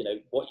 and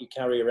what you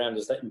carry around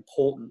is that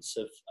importance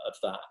of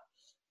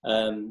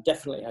that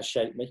definitely has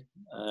shaped me.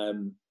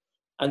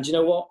 And you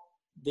know what,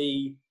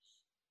 the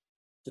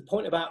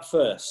point about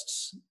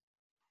firsts,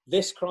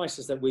 this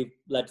crisis that we've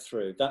led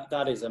through,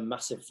 that is a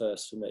massive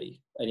first for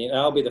me. And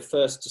I'll be the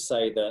first to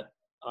say that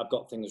I've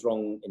got things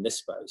wrong in this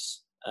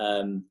space,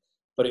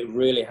 but it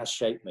really has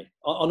shaped me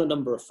on a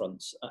number of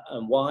fronts.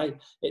 And why?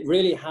 It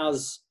really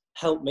has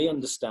helped me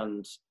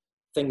understand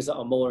things that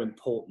are more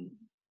important.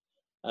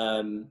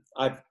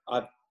 I've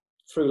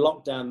through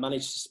lockdown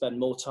managed to spend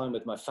more time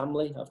with my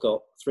family. I've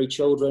got 3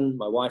 children,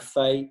 my wife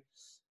Faye,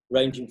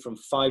 ranging from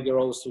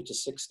 5-year-olds through to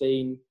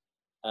 16.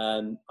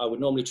 I would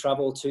normally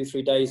travel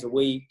 2-3 days a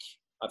week.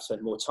 I've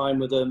spent more time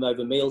with them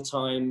over meal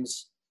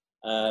times.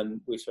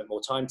 We've spent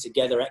more time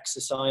together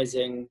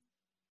exercising.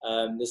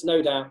 There's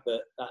no doubt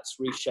that that's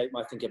reshaped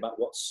my thinking about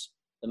what's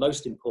the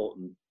most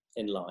important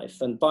in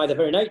life. And by the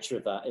very nature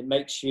of that, it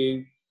makes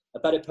you a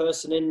better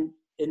person in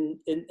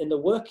the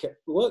work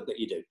that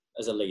you do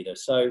as a leader.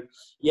 So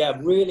yeah,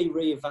 I've really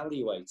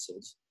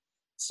reevaluated,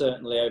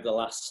 certainly over the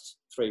last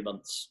 3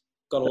 months.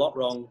 Got a lot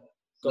wrong,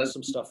 got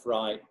some stuff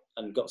right,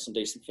 and got some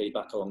decent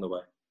feedback along the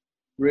way.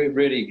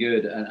 Really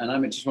good. And I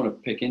just want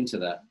to pick into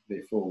that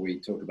before we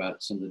talk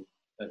about some of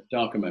the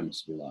darker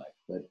moments of your life.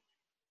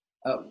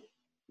 But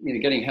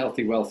getting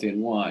healthy, wealthy,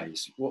 and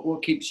wise.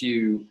 What keeps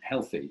you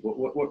healthy?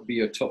 What would be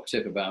your top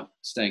tip about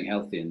staying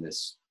healthy in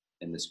this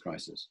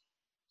crisis?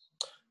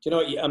 Do you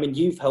know what? I mean,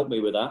 you've helped me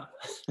with that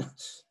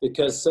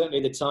because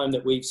certainly the time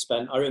that we've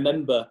spent, I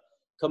remember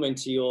coming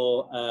to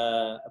your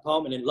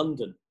apartment in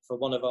London for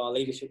one of our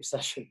leadership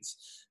sessions.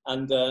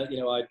 And,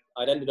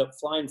 I'd ended up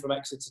flying from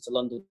Exeter to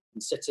London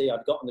City.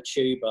 I'd got on the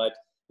tube. I'd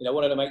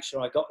wanted to make sure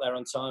I got there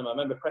on time. I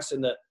remember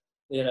pressing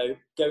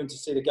going to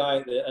see the guy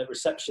at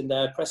reception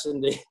there,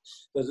 pressing the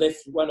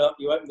lift went up,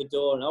 you opened the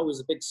door, and always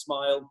a big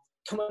smile.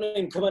 Come on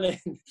in.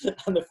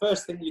 And the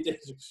first thing you did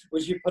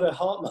was you put a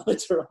heart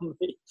monitor on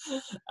me.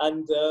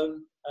 And,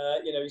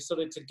 you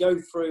started to go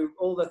through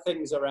all the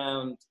things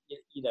around,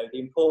 the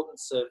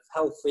importance of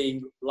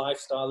healthy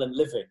lifestyle and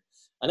living.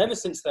 And ever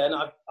since then,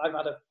 I've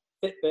had a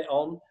Fitbit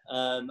on.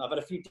 I've had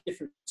a few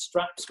different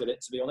straps with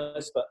it, to be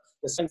honest, but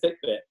the same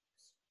Fitbit.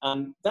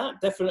 And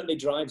that definitely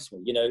drives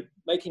me,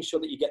 making sure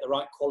that you get the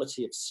right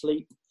quality of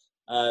sleep.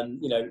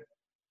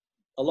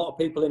 A lot of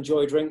people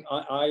enjoy drink.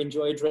 I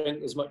enjoy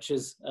drink as much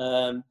as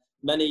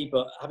many,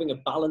 but having a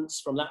balance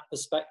from that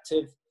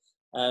perspective,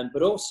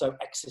 but also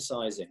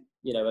exercising,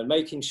 and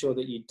making sure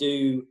that you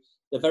do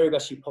the very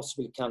best you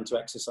possibly can to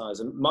exercise.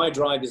 And my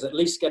drive is at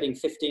least getting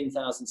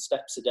 15,000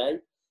 steps a day,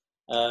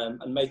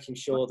 and making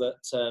sure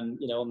that,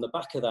 on the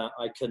back of that,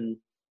 I can,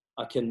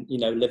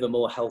 live a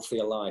more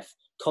healthier life,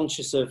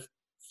 conscious of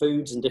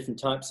foods and different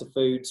types of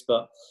foods.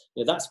 But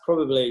that's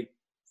probably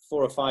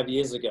 4 or 5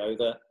 years ago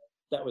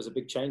that was a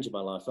big change in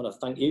my life, and I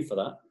thank you for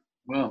that.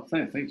 Well,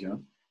 thank you,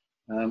 John.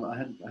 I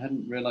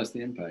hadn't realised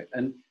the impact.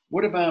 And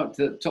what about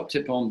the top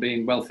tip on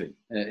being wealthy?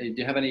 Do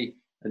you have any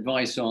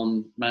advice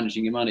on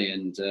managing your money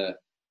and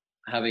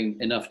having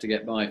enough to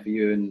get by for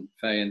you and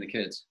Faye and the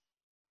kids?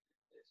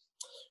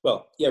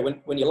 Well, yeah,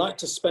 when you like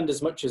to spend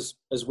as much as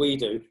we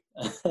do,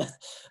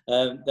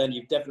 then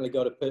you've definitely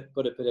got to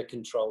put a bit of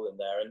control in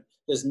there. And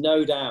there's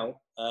no doubt,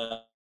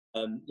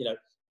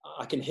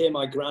 I can hear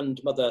my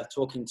grandmother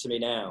talking to me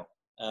now,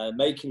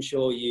 making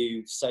sure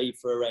you save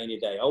for a rainy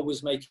day,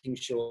 always making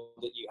sure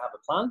that you have a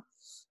plan.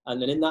 And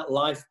then in that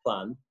life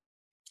plan,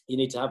 you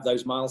need to have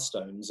those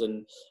milestones.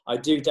 And I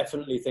do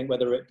definitely think,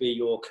 whether it be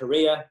your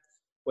career,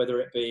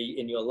 whether it be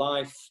in your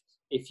life,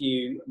 if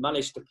you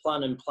manage to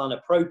plan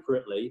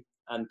appropriately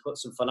and put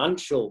some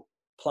financial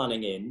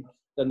planning in,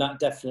 then that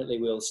definitely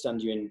will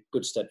stand you in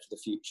good stead for the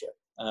future.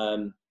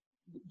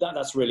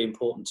 That's really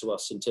important to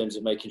us in terms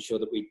of making sure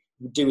that we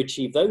do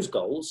achieve those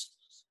goals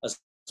as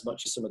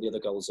much as some of the other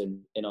goals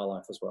in our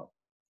life as well.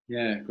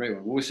 Yeah, great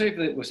one. Well, we'll save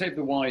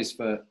the whys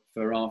for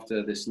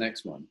after this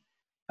next one.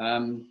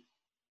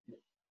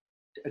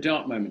 A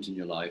dark moment in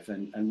your life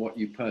and what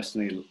you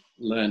personally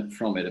learned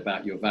from it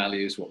about your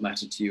values, what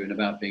mattered to you, and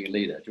about being a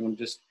leader. Do you want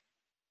to just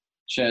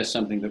share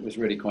something that was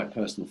really quite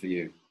personal for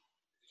you?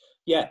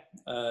 Yeah,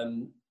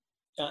 and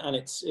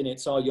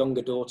it's our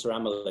younger daughter,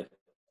 Emily.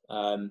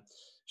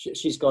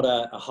 She's got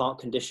a heart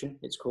condition.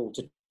 It's called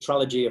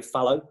tetralogy of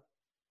Fallot,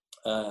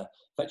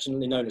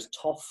 affectionately known as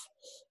TOF.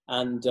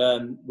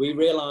 And we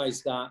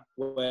realised that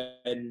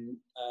when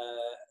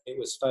it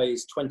was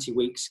Faye's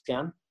 20-week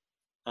scan,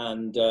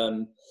 and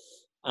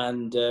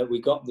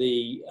we got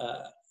the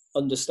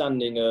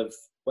understanding of,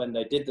 when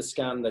they did the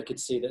scan, they could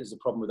see that there's a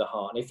problem with the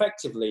heart. And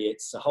effectively,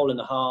 it's a hole in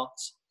the heart,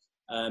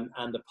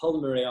 and the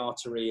pulmonary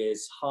artery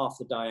is half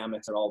the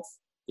diameter of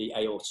the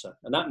aorta.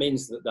 And that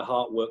means that the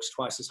heart works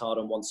twice as hard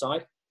on one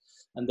side.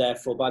 And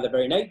therefore, by the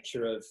very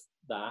nature of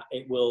that,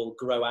 it will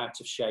grow out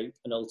of shape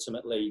and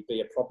ultimately be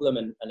a problem,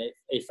 and it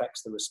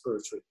affects the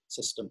respiratory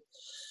system.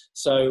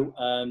 So,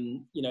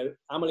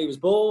 Emily was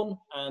born,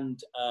 and,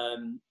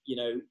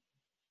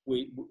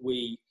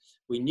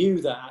 we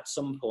knew that at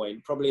some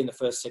point, probably in the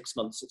first 6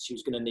 months, that she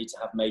was going to need to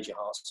have major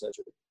heart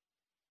surgery.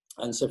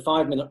 And so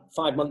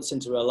 5 months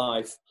into her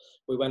life,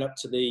 we went up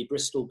to the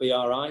Bristol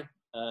BRI,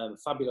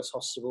 fabulous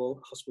hospital,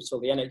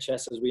 the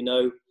NHS, as we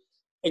know,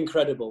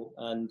 incredible.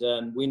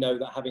 And we know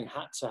that having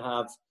had to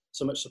have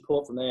so much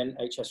support from the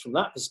NHS from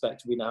that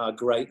perspective, we know how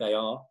great they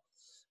are.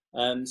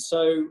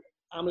 So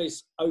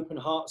Emily's open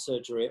heart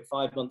surgery at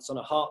 5 months on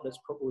a heart that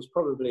was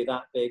probably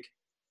that big,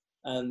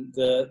 and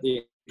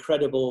the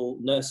incredible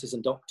nurses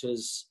and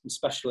doctors and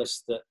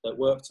specialists that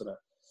worked on her.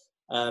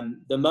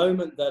 The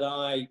moment that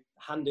I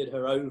handed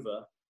her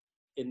over,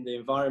 in the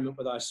environment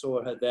where I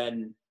saw her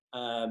then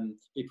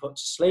be put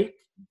to sleep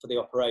for the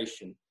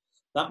operation,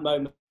 that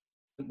moment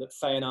that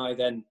Faye and I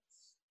then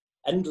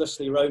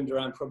endlessly roamed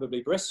around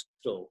probably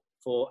Bristol,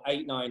 for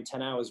 8, 9,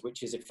 10 hours,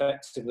 which is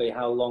effectively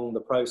how long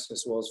the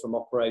process was from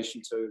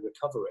operation to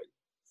recovery,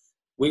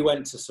 we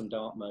went to some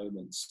dark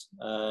moments.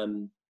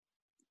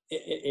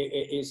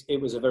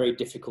 It was a very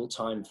difficult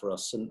time for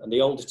us, and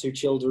the older two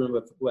children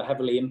were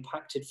heavily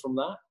impacted from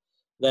that.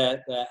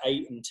 They're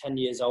 8 and 10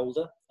 years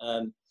older,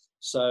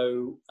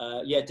 so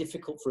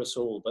difficult for us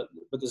all. But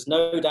there's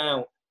no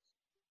doubt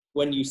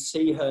when you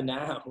see her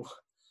now,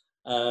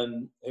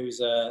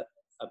 who's a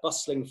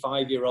bustling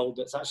 5-year-old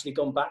that's actually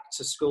gone back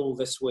to school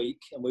this week,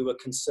 and we were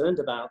concerned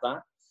about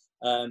that,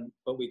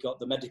 but we got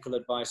the medical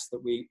advice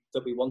that we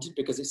wanted,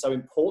 because it's so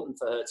important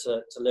for her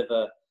to live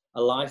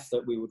a life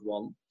that we would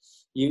want.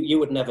 You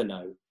would never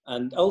know,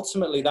 and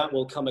ultimately that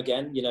will come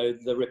again.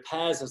 The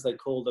repairs, as they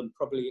call them,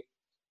 probably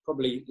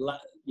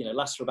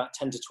last for about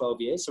 10 to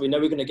 12 years. So we know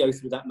we're going to go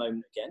through that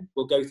moment again.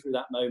 We'll go through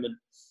that moment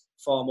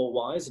far more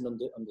wise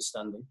and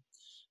understanding.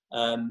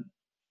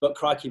 But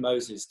crikey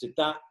Moses, did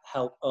that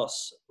help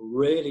us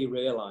really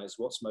realise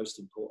what's most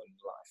important in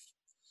life?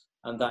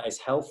 And that is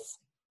health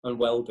and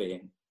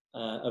well-being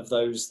of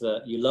those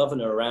that you love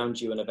and are around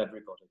you, and of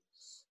everybody.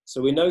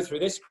 So we know through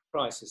this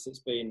crisis it's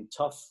been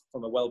tough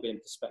from a well-being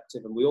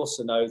perspective, and we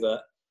also know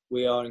that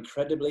we are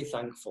incredibly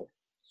thankful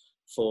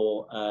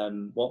for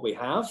what we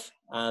have,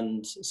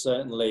 and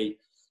certainly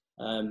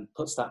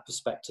puts that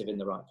perspective in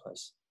the right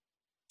place.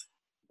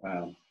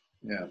 Wow.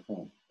 Yeah,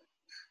 Paul.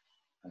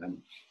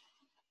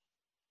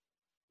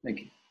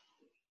 Thank you.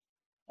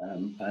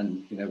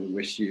 And we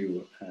wish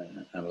you,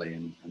 Emily,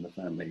 and the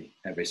family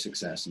every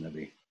success and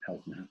every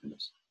health and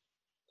happiness.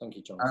 Thank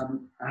you,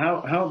 Jonathan.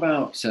 How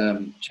about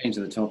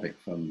changing the topic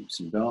from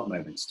some dark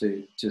moments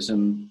to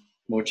some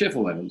more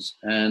cheerful moments,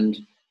 and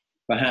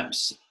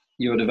perhaps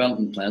your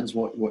development plans,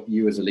 what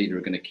you as a leader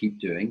are going to keep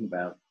doing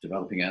about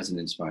developing as an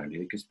inspiring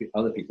leader, because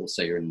other people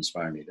say you're an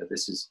inspiring leader.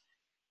 This is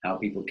how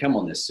people come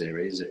on this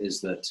series, is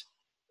that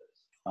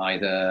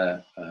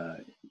either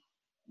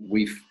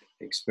we've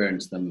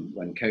experienced them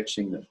when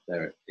coaching, that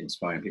they're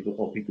inspiring people,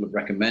 or people have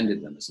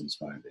recommended them as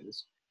inspiring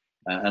leaders.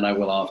 And I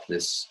will, after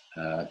this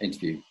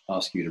interview,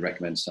 ask you to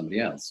recommend somebody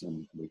else,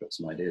 and we've got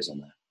some ideas on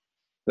that.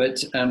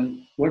 But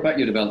what about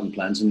your development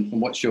plans, and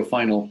what's your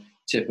final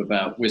tip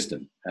about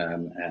wisdom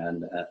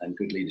and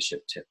good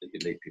leadership tip that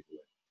you'd leave people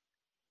with?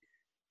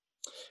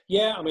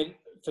 Yeah, I mean,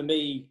 for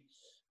me,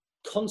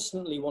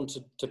 constantly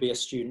wanted to be a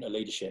student of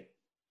leadership.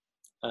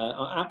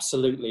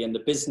 Absolutely. In the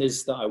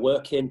business that I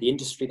work in, the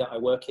industry that I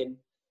work in,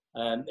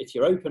 if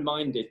you're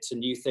open-minded to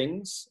new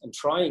things and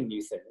trying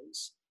new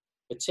things,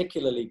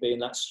 particularly being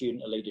that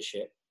student of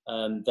leadership,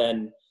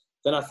 then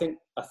I think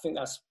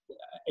that's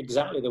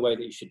exactly the way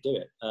that you should do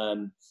it.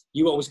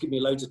 You always give me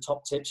loads of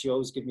top tips. You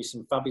always give me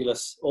some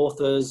fabulous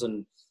authors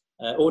and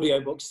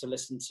audiobooks to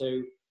listen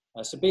to.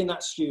 So being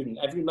that student,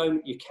 every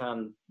moment you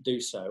can do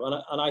so.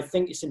 And I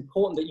think it's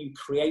important that you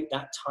create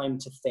that time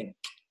to think,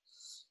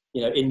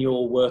 in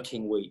your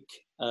working week.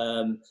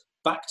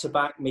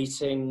 Back-to-back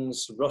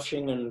meetings,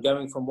 rushing and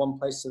going from one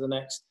place to the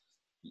next.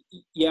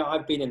 Yeah,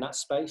 I've been in that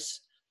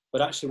space.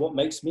 But actually what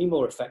makes me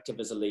more effective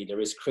as a leader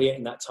is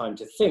creating that time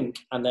to think,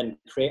 and then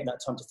creating that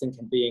time to think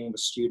and being the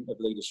student of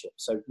leadership.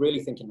 So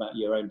really thinking about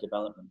your own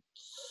development.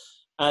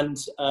 And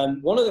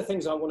one of the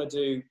things I want to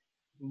do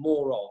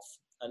more of,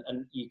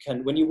 and you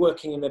can, when you're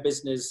working in a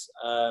business,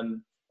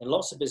 in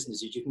lots of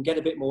businesses, you can get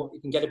a bit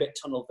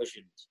tunnel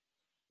visioned.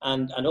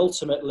 And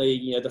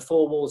ultimately, the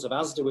 4 walls of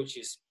Asda, which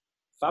is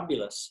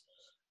fabulous,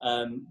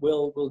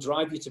 will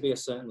drive you to be a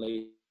certain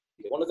leader.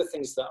 One of the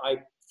things that I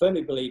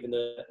firmly believe in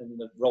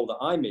the role that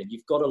I'm in,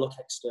 you've got to look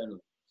externally.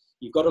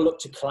 You've got to look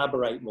to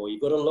collaborate more.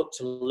 You've got to look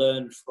to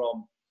learn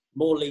from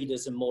more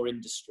leaders and more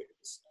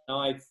industries. Now,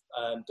 I've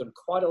done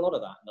quite a lot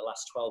of that in the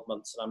last 12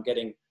 months, and I'm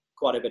getting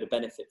quite a bit of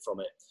benefit from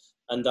it.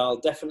 And I'll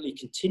definitely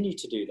continue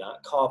to do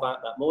that, carve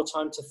out that more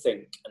time to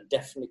think, and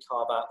definitely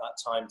carve out that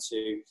time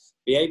to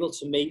be able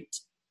to meet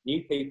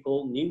new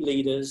people, new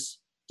leaders,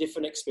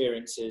 different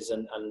experiences,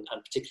 and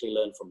particularly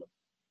learn from them.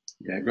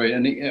 Yeah, great.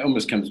 And it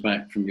almost comes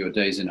back from your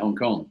days in Hong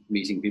Kong,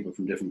 meeting people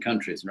from different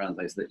countries around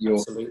the place, that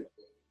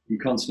you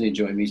constantly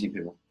enjoy meeting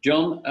people.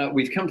 John,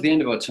 we've come to the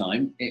end of our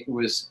time. It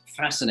was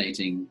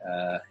fascinating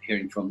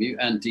hearing from you,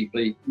 and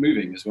deeply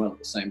moving as well at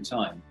the same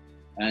time.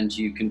 And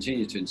you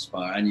continue to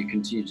inspire, and you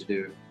continue to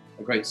do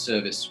a great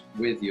service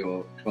with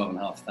your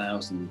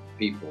 12,500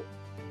 people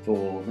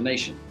for the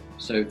nation.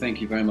 So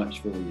thank you very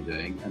much for all you're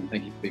doing, and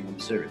thank you for being on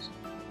the series.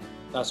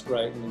 That's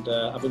great, and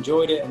I've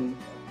enjoyed it, and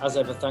as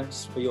ever,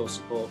 thanks for your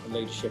support and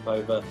leadership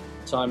over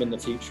time in the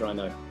future, I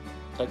know.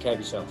 Take care of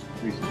yourself.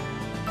 Please.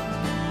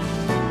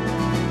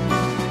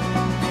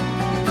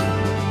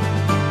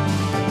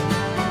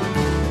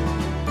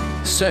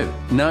 So,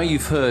 now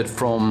you've heard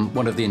from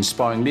one of the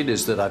inspiring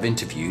leaders that I've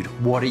interviewed,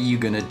 what are you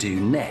going to do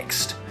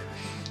next?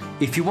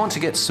 If you want to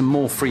get some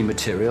more free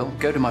material,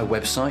 go to my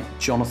website,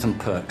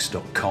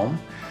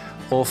 jonathanperks.com,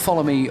 or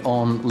follow me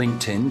on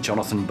LinkedIn,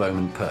 Jonathan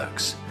Bowman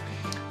Perks.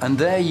 And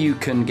there you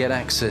can get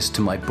access to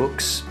my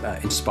books,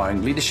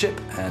 Inspiring Leadership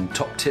and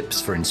Top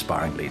Tips for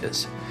Inspiring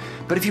Leaders.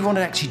 But if you want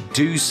to actually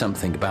do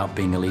something about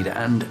being a leader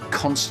and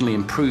constantly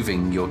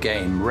improving your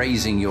game,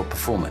 raising your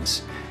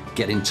performance,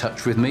 get in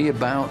touch with me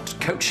about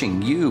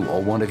coaching you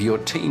or one of your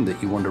team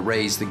that you want to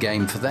raise the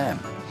game for them.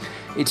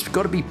 It's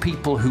got to be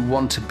people who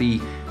want to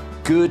be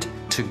good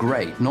to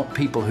great, not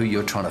people who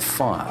you're trying to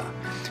fire.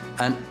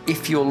 And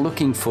if you're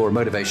looking for a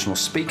motivational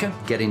speaker,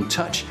 get in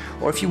touch.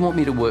 Or if you want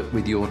me to work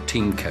with your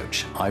team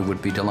coach, I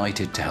would be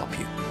delighted to help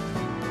you.